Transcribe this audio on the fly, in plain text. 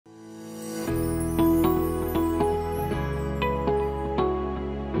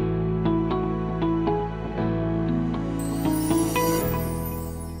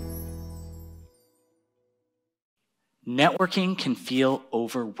Networking can feel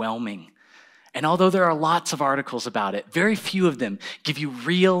overwhelming. And although there are lots of articles about it, very few of them give you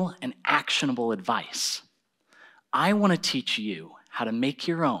real and actionable advice. I want to teach you how to make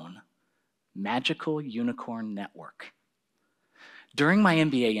your own magical unicorn network. During my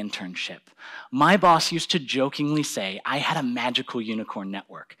MBA internship, my boss used to jokingly say I had a magical unicorn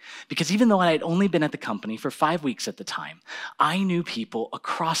network because even though I had only been at the company for 5 weeks at the time, I knew people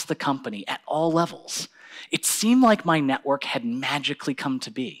across the company at all levels. It seemed like my network had magically come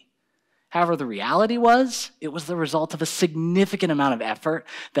to be. However, the reality was, it was the result of a significant amount of effort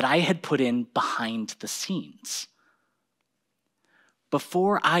that I had put in behind the scenes.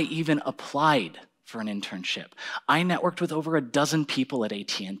 Before I even applied for an internship, I networked with over a dozen people at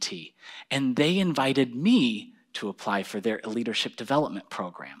AT&T, and they invited me to apply for their leadership development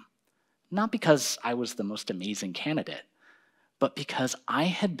program. Not because I was the most amazing candidate, but because I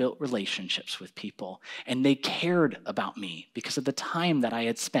had built relationships with people, and they cared about me because of the time that I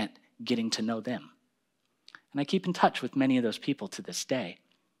had spent getting to know them. And I keep in touch with many of those people to this day.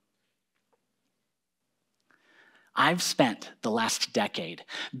 I've spent the last decade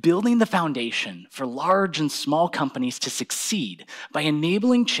building the foundation for large and small companies to succeed by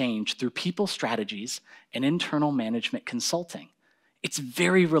enabling change through people strategies and internal management consulting. It's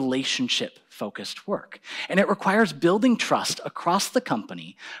very relationship-focused work, and it requires building trust across the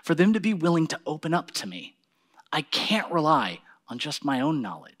company for them to be willing to open up to me. I can't rely on just my own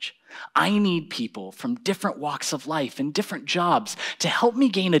knowledge. I need people from different walks of life and different jobs to help me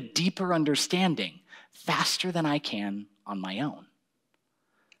gain a deeper understanding faster than I can on my own.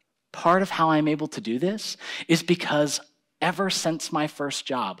 Part of how I'm able to do this is because ever since my first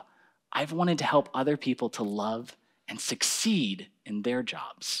job, I've wanted to help other people to love and succeed in their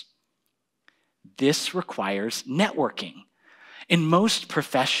jobs. This requires networking. In most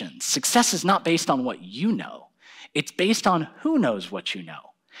professions, success is not based on what you know. It's based on who knows what you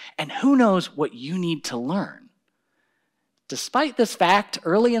know and who knows what you need to learn. Despite this fact,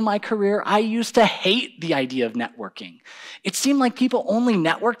 early in my career, I used to hate the idea of networking. It seemed like people only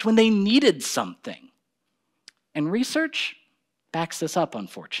networked when they needed something. And research backs this up,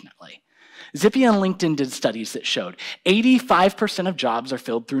 unfortunately. Zippy and LinkedIn did studies that showed 85% of jobs are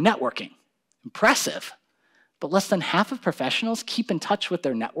filled through networking. Impressive. But less than half of professionals keep in touch with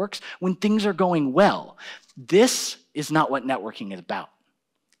their networks when things are going well. This is not what networking is about.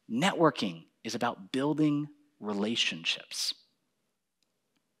 Networking is about building relationships.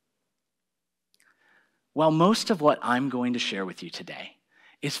 While most of what I'm going to share with you today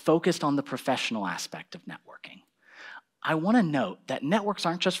is focused on the professional aspect of networking, I want to note that networks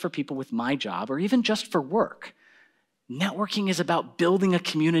aren't just for people with my job or even just for work. Networking is about building a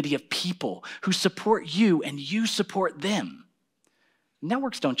community of people who support you and you support them.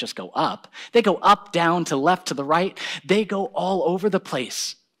 Networks don't just go up. They go up, down, to left, to the right. They go all over the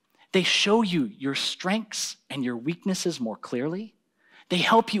place. They show you your strengths and your weaknesses more clearly. They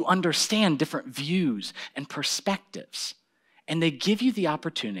help you understand different views and perspectives. And they give you the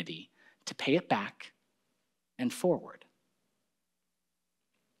opportunity to pay it back and forward.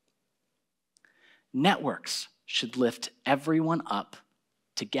 Networks should lift everyone up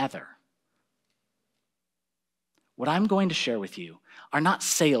together. What I'm going to share with you are not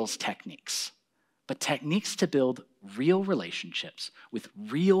sales techniques, but techniques to build real relationships with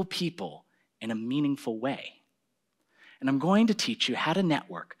real people in a meaningful way. And I'm going to teach you how to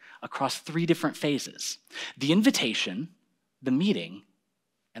network across 3 different phases: the invitation, the meeting,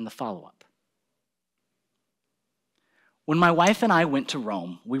 and the follow-up. When my wife and I went to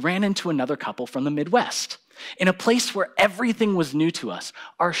Rome, we ran into another couple from the Midwest. In a place where everything was new to us,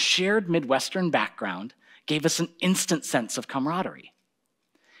 our shared Midwestern background gave us an instant sense of camaraderie.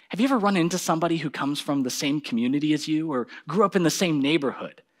 Have you ever run into somebody who comes from the same community as you or grew up in the same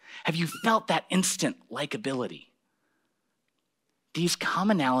neighborhood? Have you felt that instant likability? These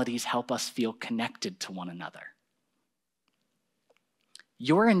commonalities help us feel connected to one another.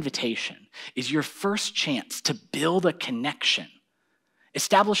 Your invitation is your first chance to build a connection,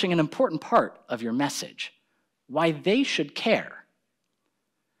 establishing an important part of your message, why they should care.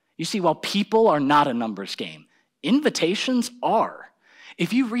 You see, while people are not a numbers game, invitations are.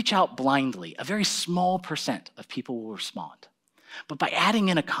 If you reach out blindly, a very small percent of people will respond. But by adding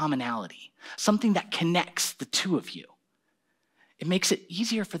in a commonality, something that connects the two of you, it makes it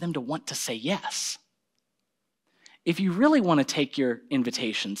easier for them to want to say yes. If you really want to take your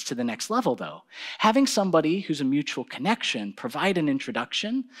invitations to the next level, though, having somebody who's a mutual connection provide an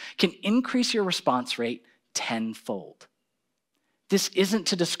introduction can increase your response rate tenfold. This isn't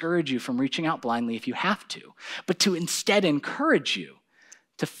to discourage you from reaching out blindly if you have to, but to instead encourage you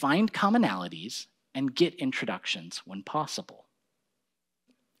to find commonalities and get introductions when possible.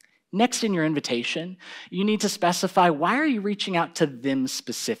 Next in your invitation, you need to specify, why are you reaching out to them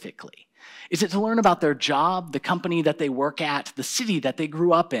specifically? Is it to learn about their job, the company that they work at, the city that they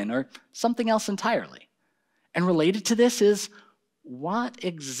grew up in, or something else entirely? And related to this is, what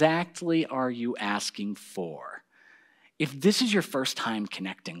exactly are you asking for? If this is your first time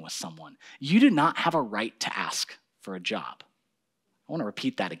connecting with someone, you do not have a right to ask for a job. I want to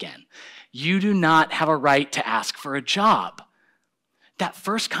repeat that again. You do not have a right to ask for a job. That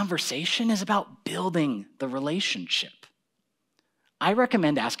first conversation is about building the relationship. I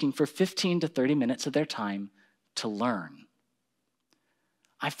recommend asking for 15 to 30 minutes of their time to learn.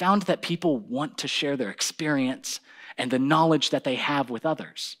 I found that people want to share their experience and the knowledge that they have with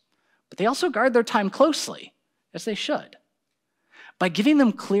others, but they also guard their time closely, as they should. By giving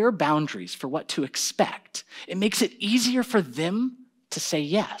them clear boundaries for what to expect, it makes it easier for them to say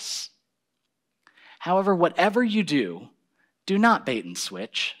yes. However, whatever you do not bait and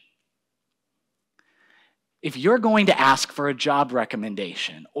switch. If you're going to ask for a job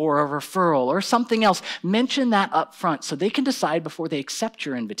recommendation or a referral or something else, mention that up front so they can decide before they accept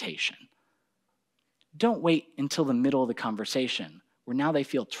your invitation. Don't wait until the middle of the conversation where now they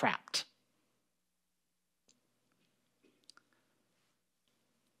feel trapped.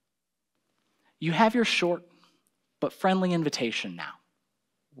 You have your short but friendly invitation now.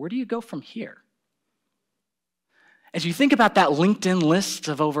 Where do you go from here? As you think about that LinkedIn list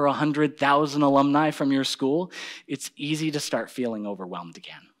of over 100,000 alumni from your school, it's easy to start feeling overwhelmed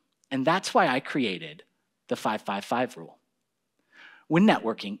again. And that's why I created the 5-5-5 rule. When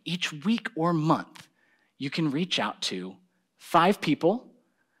networking, each week or month, you can reach out to 5 people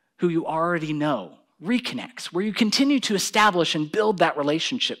who you already know, reconnects, where you continue to establish and build that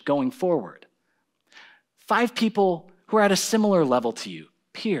relationship going forward. 5 people who are at a similar level to you,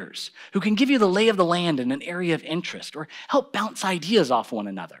 peers, who can give you the lay of the land in an area of interest or help bounce ideas off one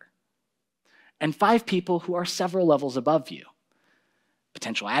another. And 5 people who are several levels above you,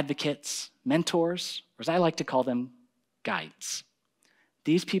 potential advocates, mentors, or as I like to call them, guides.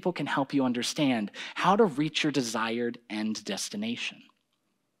 These people can help you understand how to reach your desired end destination.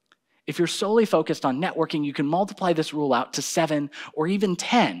 If you're solely focused on networking, you can multiply this rule out to 7 or even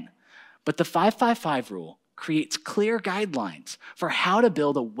 10, but the 5-5-5 rule creates clear guidelines for how to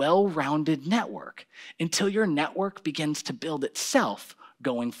build a well-rounded network until your network begins to build itself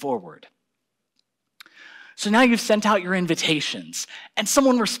going forward. So now you've sent out your invitations and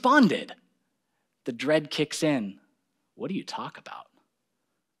someone responded. The dread kicks in. What do you talk about?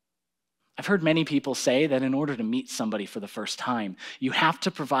 I've heard many people say that in order to meet somebody for the first time, you have to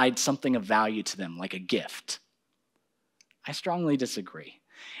provide something of value to them, like a gift. I strongly disagree.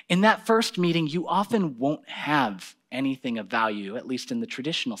 In that first meeting, you often won't have anything of value, at least in the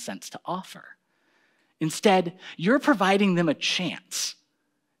traditional sense, to offer. Instead, you're providing them a chance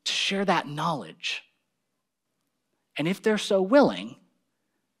to share that knowledge. And if they're so willing,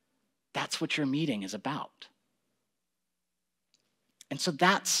 that's what your meeting is about. And so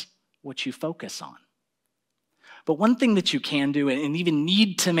that's what you focus on. But one thing that you can do, and even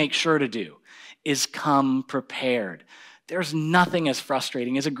need to make sure to do, is come prepared. There's nothing as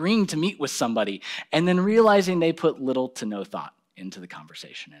frustrating as agreeing to meet with somebody and then realizing they put little to no thought into the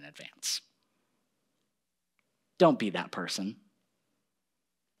conversation in advance. Don't be that person.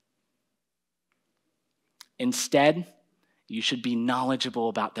 Instead, you should be knowledgeable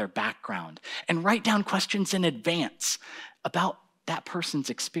about their background and write down questions in advance about that person's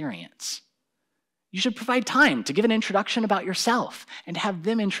experience. You should provide time to give an introduction about yourself and have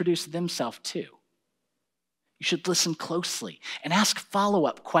them introduce themselves too. You should listen closely and ask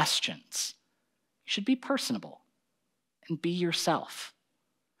follow-up questions. You should be personable and be yourself.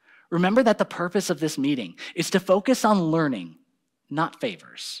 Remember that the purpose of this meeting is to focus on learning, not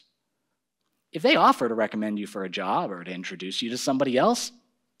favors. If they offer to recommend you for a job or to introduce you to somebody else,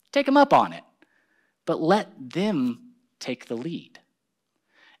 take them up on it. But let them take the lead.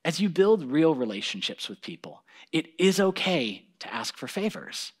 As you build real relationships with people, it is okay to ask for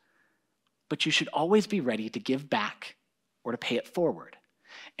favors. But you should always be ready to give back or to pay it forward.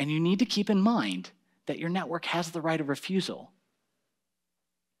 And you need to keep in mind that your network has the right of refusal.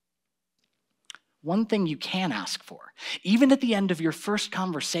 One thing you can ask for, even at the end of your first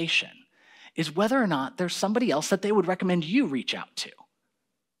conversation, is whether or not there's somebody else that they would recommend you reach out to.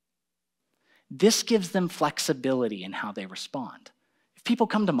 This gives them flexibility in how they respond. If people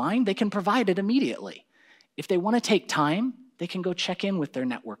come to mind, they can provide it immediately. If they want to take time, they can go check in with their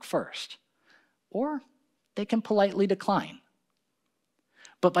network first. Or they can politely decline.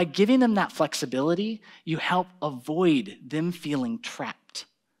 But by giving them that flexibility, you help avoid them feeling trapped.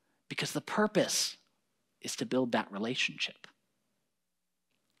 Because the purpose is to build that relationship.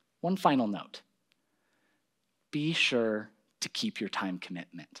 One final note. Be sure to keep your time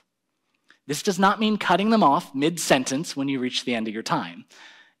commitment. This does not mean cutting them off mid-sentence when you reach the end of your time.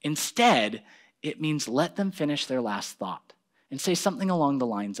 Instead, it means let them finish their last thought and say something along the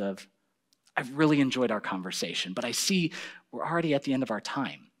lines of, I've really enjoyed our conversation, but I see we're already at the end of our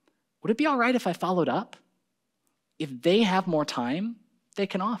time. Would it be all right if I followed up? If they have more time, they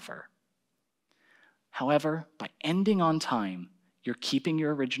can offer. However, by ending on time, you're keeping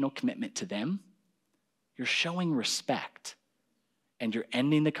your original commitment to them, you're showing respect, and you're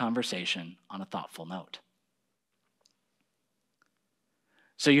ending the conversation on a thoughtful note.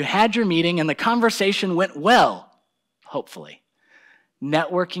 So you had your meeting and the conversation went well, hopefully.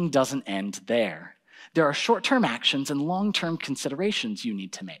 Networking doesn't end there. There are short-term actions and long-term considerations you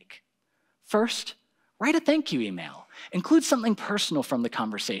need to make. First, write a thank you email. Include something personal from the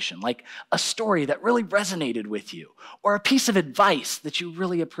conversation, like a story that really resonated with you, or a piece of advice that you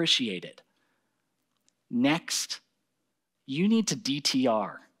really appreciated. Next, you need to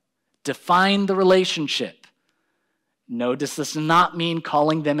DTR, define the relationship. Notice this does not mean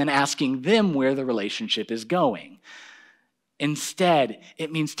calling them and asking them where the relationship is going. Instead,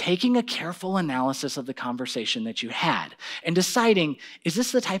 it means taking a careful analysis of the conversation that you had and deciding, is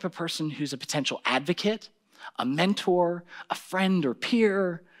this the type of person who's a potential advocate, a mentor, a friend or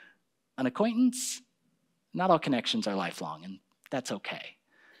peer, an acquaintance? Not all connections are lifelong, and that's okay.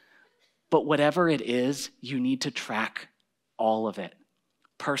 But whatever it is, you need to track all of it.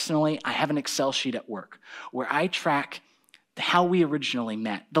 Personally, I have an Excel sheet at work where I track how we originally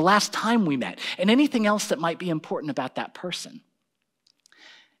met, the last time we met, and anything else that might be important about that person.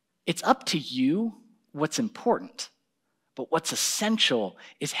 It's up to you what's important, but what's essential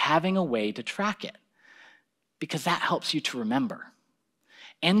is having a way to track it, because that helps you to remember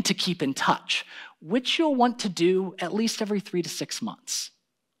and to keep in touch, which you'll want to do at least every 3 to 6 months.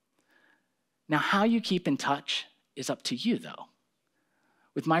 Now, how you keep in touch is up to you, though.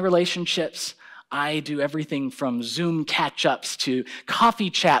 With my relationships, I do everything from Zoom catch-ups to coffee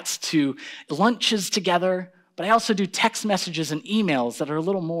chats to lunches together, but I also do text messages and emails that are a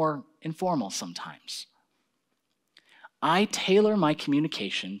little more informal sometimes. I tailor my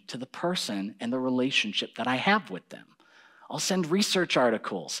communication to the person and the relationship that I have with them. I'll send research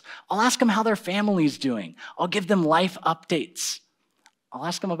articles. I'll ask them how their family's doing. I'll give them life updates. I'll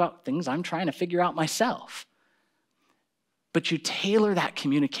ask them about things I'm trying to figure out myself. But you tailor that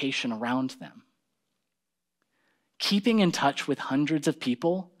communication around them. Keeping in touch with hundreds of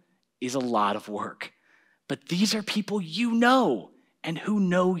people is a lot of work, but these are people you know and who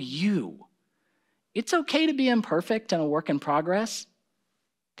know you. It's okay to be imperfect and a work in progress.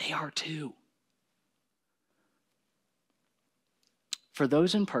 They are too. For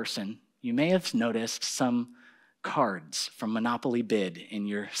those in person, you may have noticed some cards from Monopoly Bid in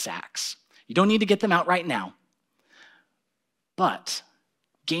your sacks. You don't need to get them out right now, but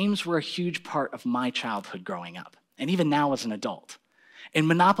games were a huge part of my childhood growing up, and even now as an adult. In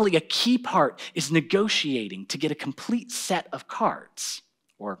Monopoly, a key part is negotiating to get a complete set of cards,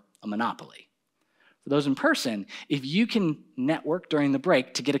 or a Monopoly. For those in person, if you can network during the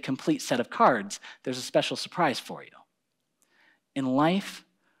break to get a complete set of cards, there's a special surprise for you. In life,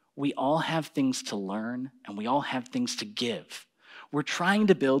 we all have things to learn, and we all have things to give. We're trying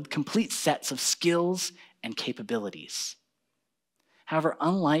to build complete sets of skills and capabilities. However,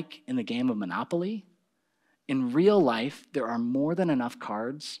 unlike in the game of Monopoly, in real life, there are more than enough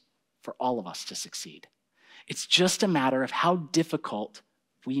cards for all of us to succeed. It's just a matter of how difficult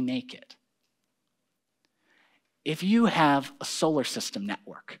we make it. If you have a solar system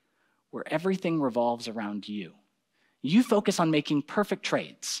network where everything revolves around you, you focus on making perfect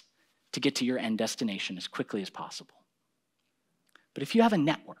trades to get to your end destination as quickly as possible. But if you have a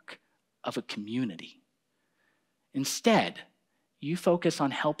network of a community, instead, you focus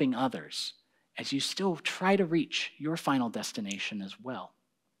on helping others as you still try to reach your final destination as well.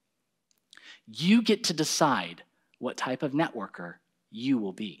 You get to decide what type of networker you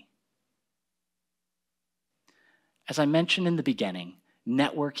will be. As I mentioned in the beginning,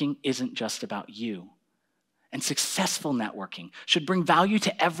 networking isn't just about you. And successful networking should bring value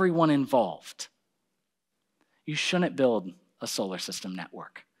to everyone involved. You shouldn't build a solar system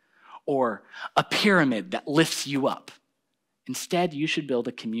network or a pyramid that lifts you up. Instead, you should build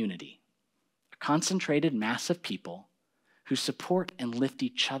a community, a concentrated mass of people who support and lift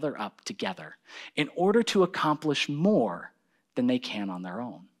each other up together in order to accomplish more than they can on their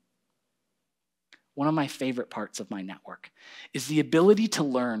own. One of my favorite parts of my network is the ability to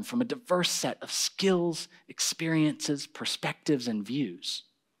learn from a diverse set of skills, experiences, perspectives, and views.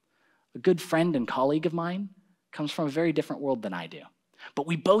 A good friend and colleague of mine comes from a very different world than I do. But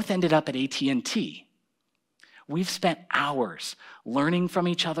we both ended up at AT&T. We've spent hours learning from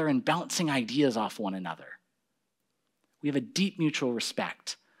each other and bouncing ideas off one another. We have a deep mutual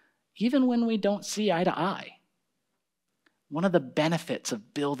respect, even when we don't see eye to eye. One of the benefits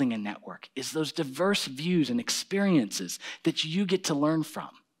of building a network is those diverse views and experiences that you get to learn from.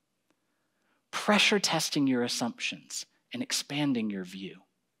 Pressure testing your assumptions and expanding your view.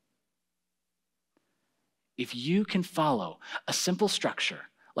 If you can follow a simple structure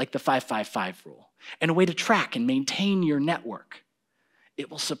like the 5-5-5 rule and a way to track and maintain your network,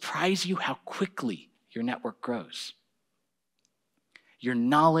 it will surprise you how quickly your network grows. Your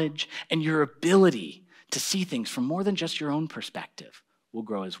knowledge and your ability to see things from more than just your own perspective will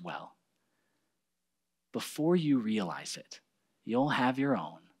grow as well. Before you realize it, you'll have your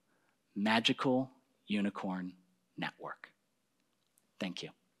own magical unicorn network. Thank you.